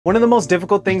One of the most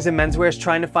difficult things in menswear is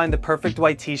trying to find the perfect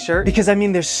white t-shirt, because I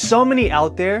mean, there's so many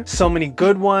out there, so many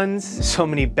good ones, so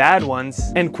many bad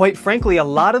ones, and quite frankly, a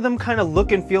lot of them kind of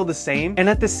look and feel the same. And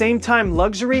at the same time,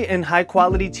 luxury and high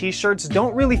quality t-shirts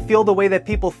don't really feel the way that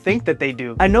people think that they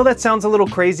do. I know that sounds a little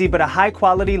crazy, but a high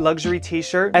quality luxury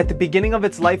t-shirt at the beginning of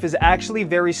its life is actually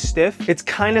very stiff. It's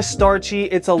kind of starchy,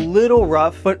 it's a little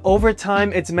rough, but over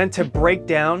time it's meant to break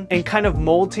down and kind of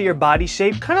mold to your body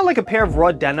shape, kind of like a pair of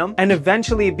raw denim, and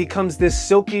eventually it becomes this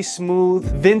silky smooth,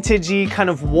 vintagey, kind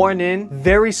of worn in,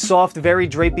 very soft, very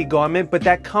drapey garment. But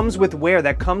that comes with wear,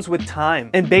 that comes with time.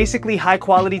 And basically high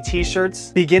quality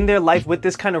t-shirts begin their life with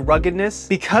this kind of ruggedness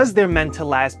because they're meant to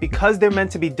last, because they're meant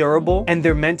to be durable, and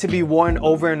they're meant to be worn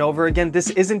over and over again. This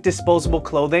isn't disposable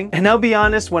clothing. And I'll be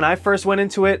honest, when I first went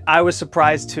into it, I was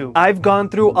surprised too. I've gone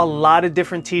through a lot of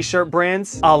different t-shirt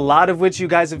brands, a lot of which you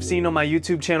guys have seen on my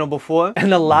YouTube channel before,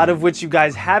 and a lot of which you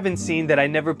guys haven't seen that I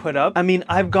never put up. I mean,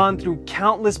 I've gone through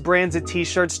countless brands of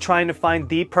t-shirts trying to find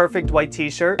the perfect white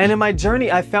t-shirt. And in my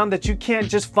journey, I found that you can't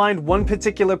just find one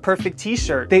particular perfect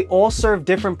t-shirt. They all serve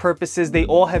different purposes. They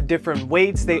all have different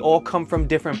weights. They all come from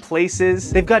different places.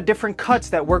 They've got different cuts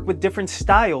that work with different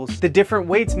styles. The different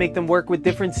weights make them work with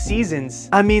different seasons.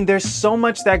 I mean, there's so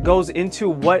much that goes into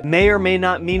what may or may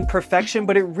not mean perfection,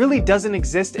 but it really doesn't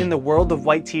exist in the world of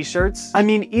white t-shirts. I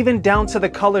mean, even down to the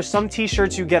color, some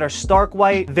t-shirts you get are stark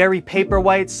white, very paper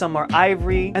white, some are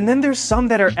ivory, and then there's some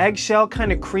that are eggshell,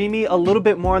 kind of creamy, a little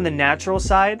bit more on the natural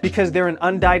side because they're an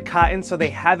undyed cotton, so they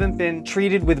haven't been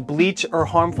treated with bleach or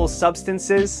harmful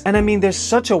substances. And I mean, there's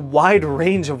such a wide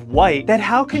range of white that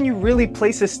how can you really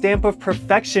place a stamp of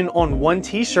perfection on one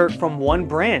t-shirt from one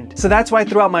brand? So that's why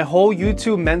throughout my whole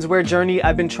YouTube menswear journey,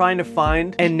 I've been trying to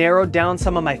find and narrow down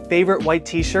some of my favorite white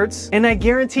t-shirts. And I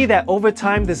guarantee that over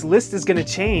time, this list is going to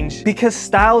change because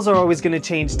styles are always going to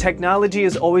change. Technology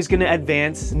is always going to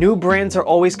advance. New brands are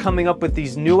always coming up with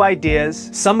these new ideas,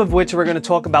 some of which we're going to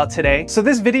talk about today. So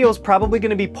this video is probably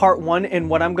going to be part one in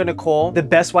what I'm going to call the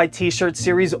best white t-shirt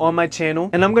series on my channel.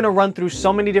 And I'm going to run through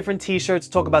so many different t-shirts,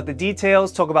 talk about the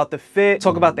details, talk about the fit,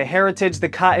 talk about the heritage, the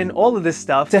cotton, all of this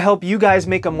stuff to help you guys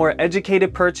make a more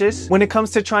educated purchase when it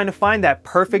comes to trying to find that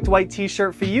perfect white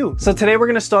t-shirt for you. So today we're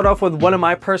going to start off with one of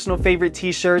my personal favorite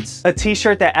t-shirts, a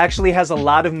t-shirt that actually has a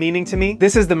lot of meaning to me.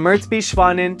 This is the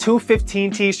Menswear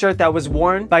 215 t-shirt that was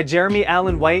worn by Jeremy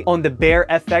Allen White on the Bear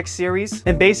FX series.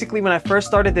 And basically when I first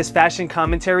started this fashion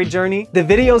commentary journey, the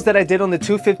videos that I did on the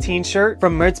 215 shirt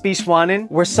from Menswear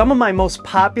were some of my most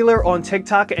popular on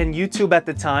TikTok and YouTube at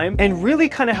the time, and really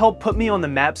kind of helped put me on the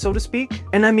map, so to speak.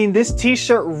 And I mean, this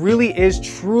t-shirt really is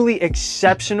truly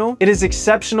exceptional. It is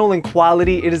exceptional in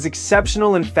quality. It is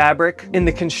exceptional in fabric, in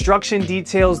the construction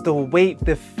details, the weight,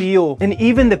 the feel, and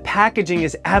even the packaging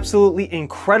is absolutely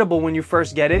incredible when you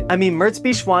first get it. I mean,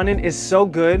 Menswear is so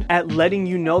good at letting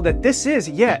you know that this is,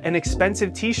 yeah, an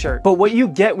expensive t-shirt, but what you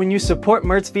get when you support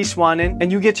Menswear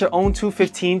and you get your own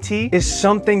 215 tee is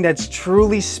something that's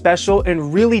truly special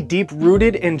and really deep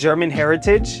rooted in German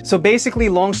heritage. So basically,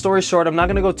 long story short, I'm not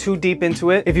going to go too deep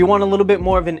into it. If you want a little bit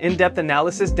more of an in-depth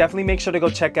analysis, definitely make sure to go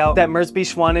check out that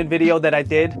Menswear video that I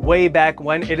did way back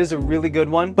when. It is a really good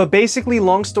one. But basically,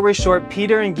 long story short,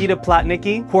 Peter and Gita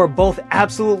Plotnicki, who are both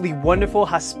absolutely wonderful,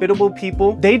 hospitable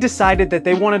people, they decided that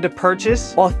they wanted to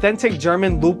purchase authentic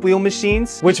German loop wheel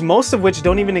machines, which most of which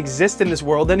don't even exist in this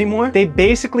world anymore. They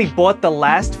basically bought the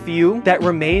last few that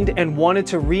remained and wanted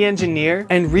to re-engineer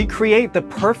and recreate the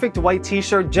perfect white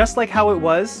t-shirt just like how it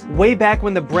was way back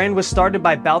when the brand was started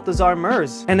by Balthazar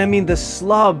Merz. And I mean, the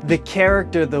slub, the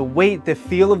character, the weight, the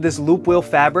feel of this loop wheel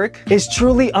fabric is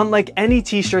truly unlike any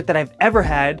t-shirt that I've ever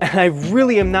had. And I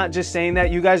really am not just saying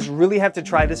that. You guys really have to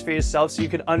try this for yourself so you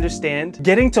can understand.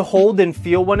 Getting to hold and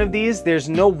feel one of these, there's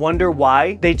no wonder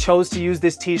why they chose to use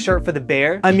this t-shirt for the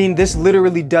Bear. I mean, this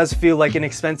literally does feel like an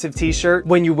expensive t-shirt.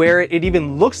 When you wear it, it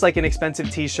even looks like an expensive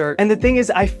t-shirt. And the thing is,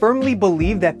 I firmly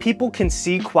believe that people can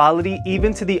see quality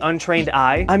even to the untrained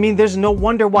eye. I mean, there's no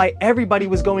wonder why everybody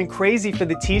was going crazy for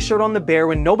the t-shirt on the Bear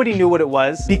when nobody knew what it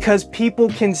was, because people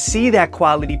can see that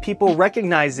quality, people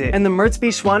recognize it. And the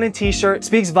Menswear t-shirt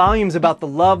speaks volumes about the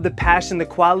love, the passion, the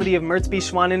quality of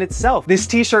Menswear itself. This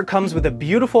t-shirt comes with a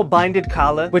beautiful binded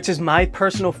collar, which is my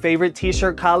personal favorite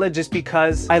t-shirt collar just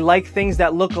because I like things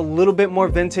that look a little bit more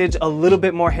vintage, a little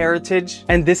bit more heritage,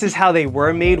 and this is how they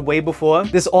were made way before.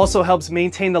 This also helps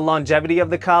maintain the longevity of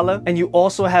the collar, and you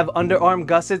also have underarm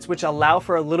gussets which allow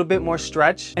for a little bit more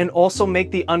stretch and also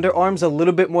make the underarms a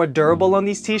little bit more durable on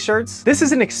these t-shirts. This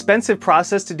is an expensive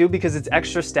process to do because it's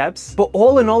extra steps, but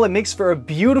all in all, it makes for a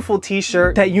beautiful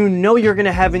t-shirt that you know you're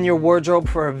gonna have in your wardrobe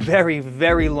for a very,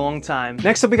 very long time.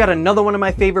 Next up, we got another one of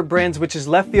my favorite brands, which is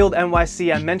Left Field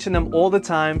NYC. I mention them all the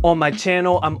time. time on my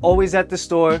channel. I'm always at the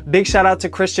store. Big shout out to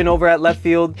Christian over at Left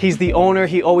Field. He's the owner.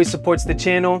 He always supports the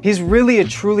channel. He's really a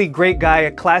truly great guy,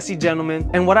 a classy gentleman.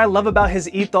 And what I love about his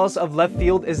ethos of Left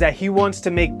Field is that he wants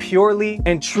to make purely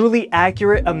and truly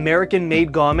accurate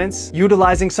American-made garments,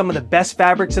 utilizing some of the best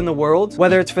fabrics in the world,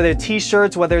 whether it's for their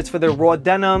t-shirts, whether it's for their raw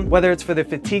denim, whether it's for their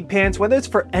fatigue pants, whether it's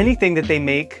for anything that they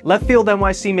make. Left Field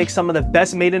NYC makes some of the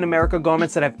best made in America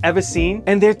garments that I've ever seen,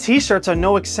 and their t-shirts are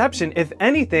no exception. If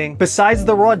anything, besides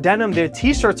the raw denim, their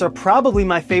t-shirts are probably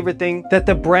my favorite thing that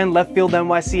the brand Left Field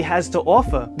NYC has to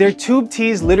offer. Their tube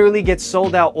tees literally get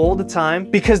sold out all the time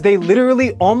because they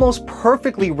literally almost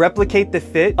perfectly replicate the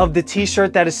fit of the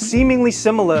t-shirt that is seemingly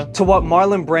similar to what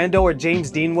Marlon Brando or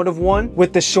James Dean would have worn,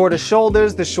 with the shorter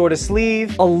shoulders, the shorter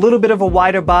sleeve, a little bit of a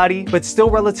wider body, but still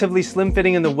relatively slim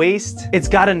fitting in the waist. It's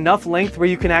got enough length where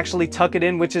you can actually tuck it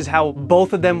in, which is how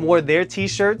both of them wore their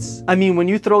t-shirts. I mean, when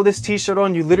you throw this t-shirt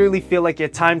on, you literally feel like you're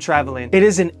time traveling. It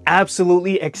is an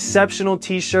absolutely exceptional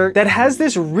t-shirt that has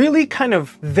this really kind of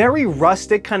very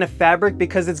rustic kind of fabric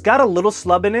because it's got a little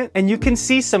slub in it, and you can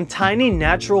see some tiny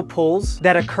natural pulls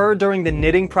that occur during the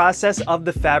knitting process of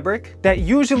the fabric that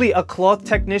usually a cloth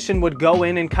technician would go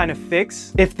in and kind of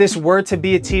fix if this were to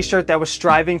be a t-shirt that was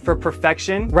striving for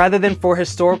perfection rather than for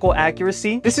historical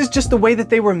accuracy. This is just the way that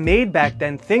they were made back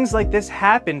then. Things like this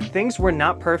happened. Things were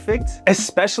not perfect,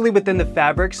 especially within the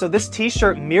fabric. So this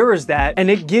t-shirt mirrors that, and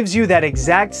it gives you that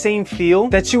exact same feel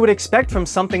that you would expect from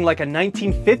something like a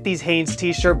 1950s Hanes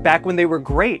t-shirt back when they were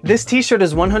great. This t-shirt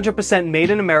is 100% made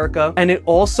in America, and it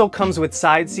also comes with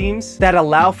side seams that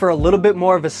allow for a little bit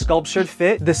more of a sculptured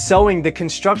fit. The sewing, the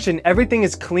construction, everything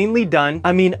is cleanly done.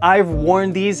 I mean, I've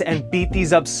worn these and beat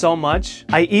these up so much.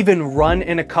 I even run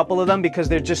in a couple of them because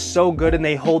they're just so good and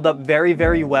they hold up very,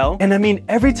 very well. And I mean,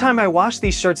 every time I wash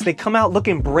these shirts, they come out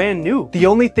looking brand new. The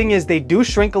only thing is they do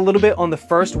shrink a little bit on the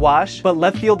first wash, but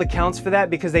Left Field accounts for that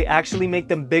because they actually make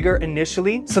them bigger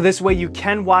initially. So this way you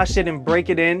can wash it and break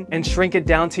it in and shrink it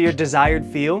down to your desired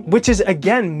feel, which is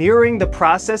again mirroring the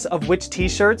process of which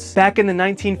t-shirts back in the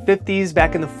 1950s,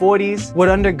 back in the 40s would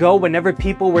undergo whenever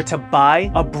people were to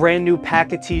buy a brand new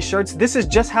pack of t-shirts. This is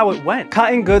just how it went.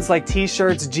 Cotton goods like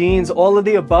t-shirts, jeans, all of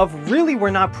the above really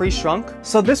were not pre-shrunk.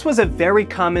 So this was a very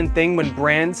common thing when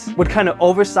brands would kind of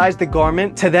oversize the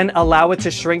garment to then allow it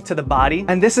to shrink to the body.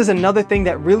 And this is another thing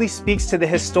that really speaks to the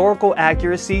historical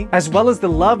accuracy as well as the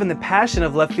love and the passion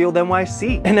of Left Field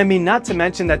NYC. And I mean, not to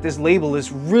mention that this label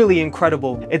is really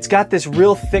incredible. It's got this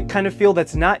real thick kind of feel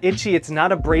that's not itchy, it's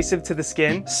not abrasive to the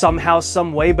skin somehow,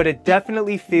 some way, but it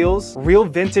definitely feels real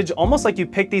vintage, almost like you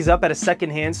picked these up at a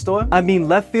secondhand store. I mean,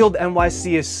 Left Field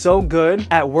NYC is so good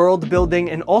at world building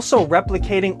and also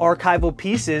replicating archival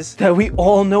pieces that we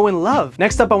all know and love.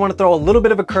 Next up, I want to throw a little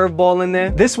bit of a curveball in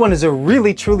there. This one is a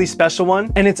really truly special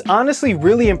one, and it's honestly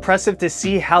really impressive to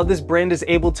see how this brand is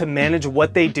able to manage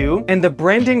what they do. And the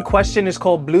brand in question is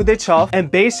called Bleu de Choff, and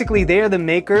basically they are the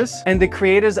makers and the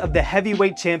creators of the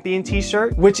heavyweight champion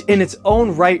t-shirt, which in its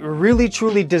own right really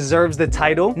truly deserves the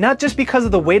title, not just because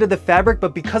of the weight of the fabric,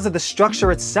 but because of the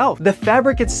structure itself. The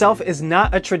fabric itself is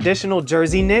not a traditional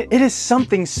jersey knit. It is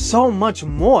something so much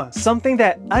more, something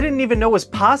that I didn't even know was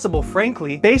possible,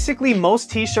 frankly. Basically,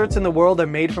 most t-shirts in the world are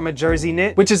made from a jersey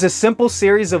knit, which is a simple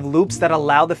series of loops that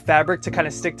allow the fabric to kind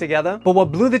of stick together. But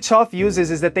what Bleu de Choff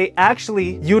uses is that they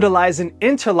actually utilize an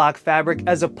interlock fabric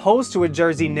as opposed to a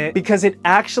jersey knit because it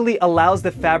actually allows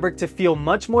the fabric to feel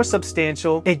much more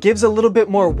substantial. It gives a little bit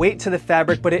more weight to the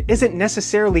fabric, but it isn't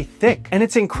necessarily thick. And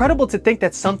it's incredible to think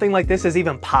that something like this is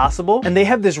even possible. And they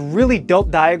have this really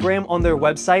dope diagram on their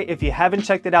website. If you haven't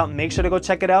checked it out, make sure to go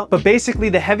check it out. But basically,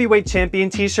 the heavyweight champion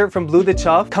t-shirt from Bleu de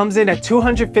Choff comes in at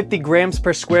 250 grams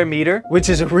per square meter, which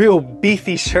is a real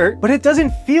beefy shirt, but it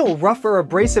doesn't feel rough or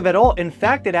abrasive at all. In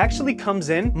fact, it actually comes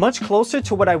in much closer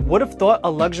to what I would have thought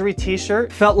a luxury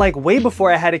t-shirt felt like way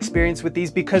before I had experience with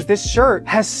these, because this shirt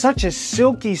has such a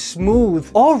silky smooth,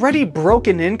 already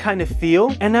broken in kind of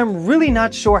feel, and I'm really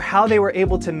not sure how they were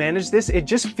able to manage this. It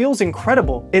just feels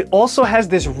incredible. It also has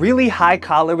this really high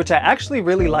collar, which I actually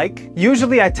really like.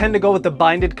 Usually I tend to go with the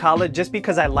binded collar just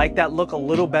because I like that look a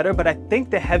little better, but I think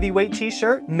the heavyweight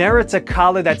t-shirt merits a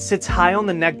collar that sits high on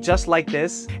the neck just like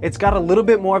this. It's got a little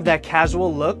bit more of that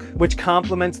casual look, which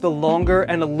complements the longer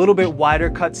and a little bit wider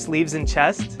cut sleeves and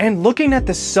chest. And looking at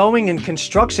the sewing and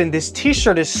construction, this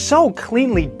t-shirt is so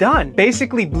cleanly done.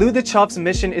 Basically, Bleu de Choff's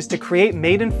mission is to create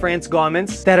made in France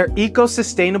garments that are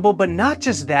eco-sustainable, but not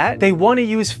just that. They want to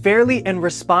use fairly and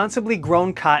responsibly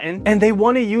grown cotton, and they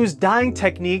want to use dyeing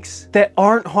techniques that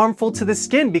aren't harmful to the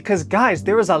skin, because guys,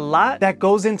 there is a lot that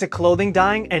goes into clothing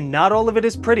dyeing and not all of it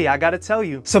is pretty, I gotta tell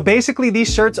you. So basically,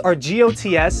 these shirts are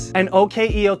GOTS and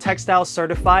OKEO textile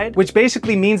certified, which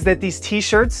basically means that these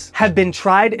t-shirts have been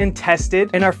tried and tested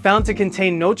and are found to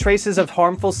contain no traces of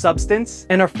harmful substance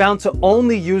and are found to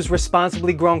only use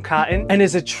responsibly grown cotton and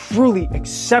is a truly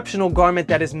exceptional garment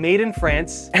that is made in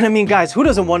France. And I mean, guys, who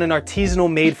doesn't want an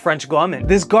artisanal made French garment?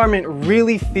 This garment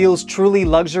really feels truly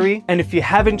luxury, and if you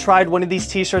haven't tried one of these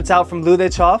t-shirts out from Bleu de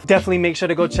Choff, definitely make sure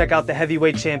to go check out the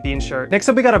heavyweight champion shirt. Next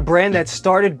up, we got a brand that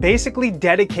started basically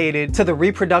dedicated to the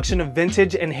reproduction of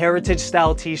vintage and heritage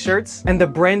style t-shirts, and the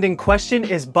brand in question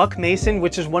is Buck Mason,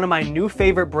 which is one of my new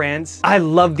favorite brands. I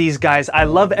love these guys. I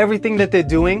love everything that they're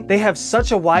doing. They have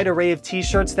such a wide array of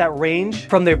t-shirts that range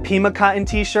from their Pima cotton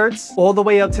t-shirts all the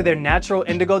way up to their natural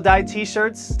indigo dye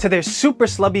t-shirts, to their super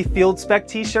slubby field spec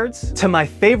t-shirts, to my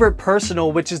favorite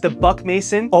personal, which is the Buck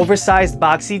Mason oversized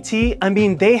boxy tee. I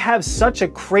mean, they have such a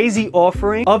crazy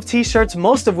offering of t-shirts,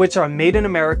 most of which are made in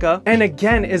America, and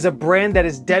again is a brand that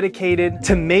is dedicated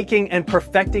to making and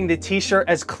perfecting the t-shirt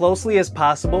as closely as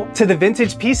possible to the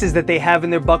vintage pieces that they have in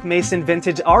their Buck Mason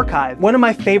vintage archive. One of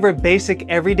my favorite basic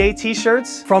everyday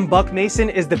t-shirts from Buck Mason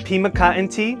is the Pima cotton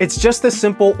tee. It's just a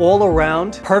simple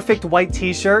all-around perfect white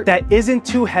t-shirt that isn't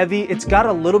too heavy. It's got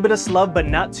a little bit of slub but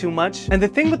not too much. And the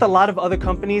thing with a lot of other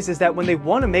companies is that when they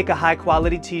want to make a high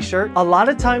quality t-shirt, a lot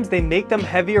of times they make them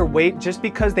heavier weight just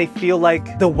because they feel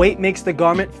like the weight makes the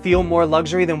garment feel more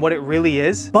luxury than what it really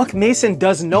is. Buck Mason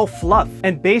does no fluff,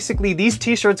 and basically these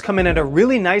t-shirts come in at a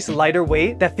really nice lighter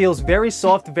weight that feels very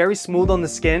soft, very smooth on the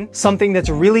skin, something that's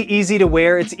really easy to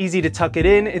wear. It's easy to tuck it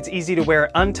in, it's easy to wear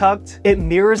it untucked. It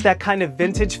mirrors that kind of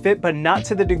vintage fit, but not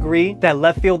to the degree that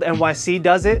Left Field NYC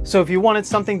does it. So if you wanted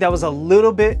something that was a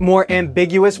little bit more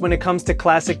ambiguous when it comes to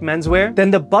classic menswear,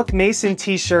 then the Buck Mason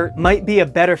t-shirt might be a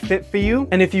better fit for you.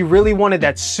 And if you really wanted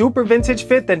that super vintage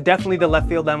fit, then definitely the Left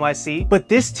Field NYC. But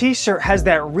this t-shirt has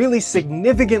that really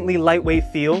significantly lightweight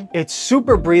feel. It's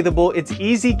super breathable, it's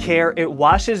easy care, it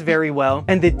washes very well,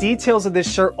 and the details of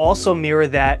this shirt also mirror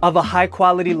that of a high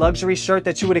quality luxury shirt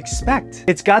that you would expect.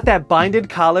 It's got that binded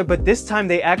collar, but this time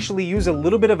they actually use a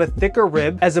little bit of a thicker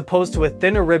rib as opposed to a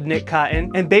thinner rib knit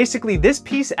cotton. And basically this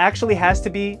piece actually has to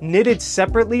be knitted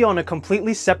separately on a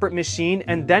completely separate machine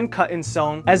and then cut and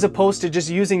sewn, as opposed to just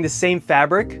using the same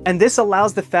fabric. And this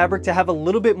allows the fabric to have a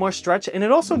little bit more stretch, and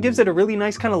it also gives it a really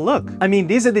nice kind of look. I mean,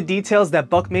 these are the details that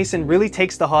Buck Mason really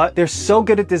takes to heart. They're so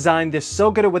good at design, they're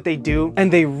so good at what they do,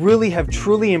 and they really have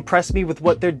truly impressed me with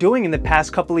what they're doing in the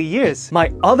past couple of years.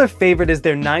 My other favorite is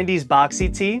their 90s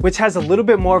boxy tee, which has a little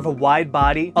bit more of a wide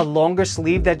body, a longer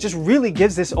sleeve that just really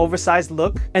gives this oversized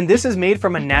look. And this is made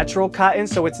from a natural cotton,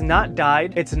 so it's not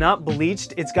dyed, it's not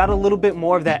bleached, it's got a little bit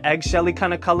more of that eggshelly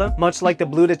kind of color, much like the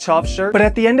Bleu de Choff shirt. But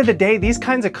at the end of the day, these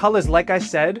kinds of colors, like I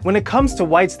said, when it comes to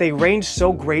whites, they range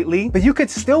so greatly, but you could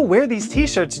still wear these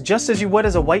t-shirts just as you would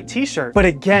as a white t-shirt. But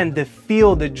again, the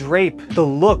feel, the drape, the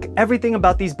look, everything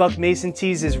about these Buck Mason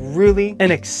tees is really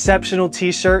an exceptional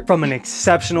t-shirt from an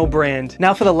exceptional brand.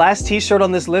 Now for the last t-shirt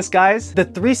on this list, guys, the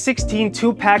 316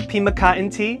 2-pack Pima cotton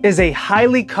tee is a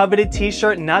highly coveted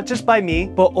t-shirt, not just by me,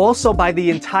 but also by the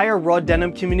entire raw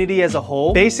denim community as a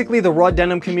whole. Basically, the raw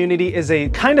denim community is a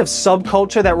kind of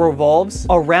subculture that revolves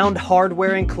around hard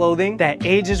wearing clothing that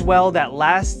ages well, that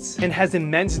lasts, and has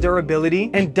immense durability,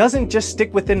 and doesn't just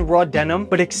stick within raw denim,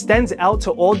 but extends out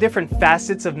to all different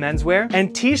facets of menswear,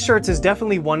 and t-shirts is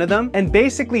definitely one of them. And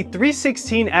basically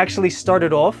 316 actually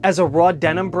started off as a raw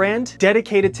denim brand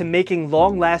dedicated to making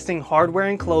long-lasting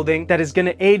hard-wearing clothing that is going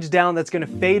to age down, that's going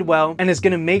to fade well, and is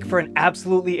going to make for an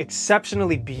absolutely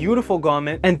exceptionally beautiful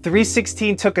garment. And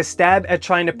 316 took a stab at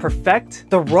trying to perfect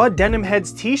the raw denim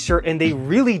heads t-shirt, and they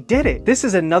really did it. This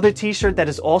is another t-shirt that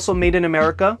is also made in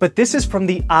America, but this is from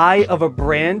the eye of a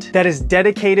brand that is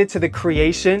dedicated to the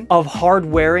creation of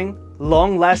hard-wearing,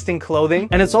 long-lasting clothing.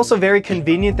 And it's also very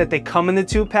convenient that they come in the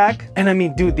 2-pack. And I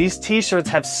mean, dude, these t-shirts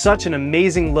have such an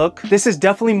amazing look. This is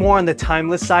definitely more on the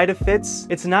timeless side of fits.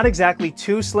 It's not exactly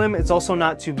too slim, it's also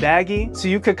not too baggy, so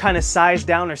you could kind of size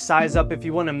down or size up if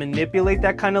you want to manipulate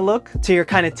that kind of look to your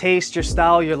kind of taste, your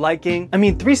style, your liking. I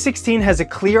mean, 316 has a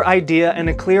clear idea and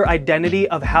a clear identity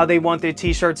of how they want their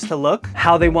t-shirts to look,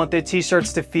 how they want their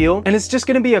t-shirts to feel, and it's just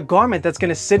going to be a garment that's going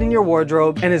to sit in your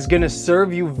wardrobe and is going to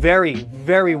serve you very,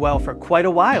 very well for quite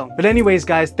a while. But anyways,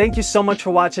 guys, thank you so much for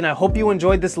watching. I hope you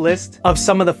enjoyed this list of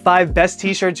some of the 5 best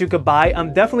t-shirts you could buy.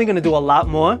 I'm definitely going to do a lot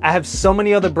more. I have so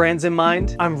many other brands in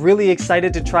mind. I'm really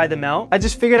excited to try them out. I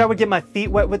just figured I would get my feet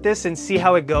wet with this and see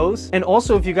how it goes. And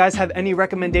also, if you guys have any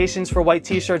recommendations for white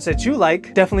t-shirts that you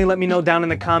like, definitely let me know down in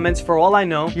the comments. For all I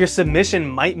know, your submission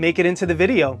might make it into the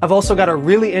video. I've also got a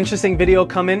really interesting video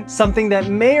coming, something that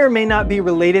may or may not be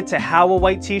related to how a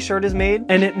white t-shirt is made,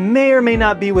 and it may or may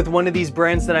not be with one of these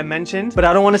brands that I mentioned mentioned, but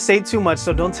I don't want to say too much,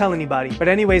 so don't tell anybody. But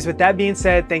anyways, with that being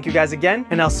said, thank you guys again,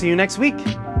 and I'll see you next week.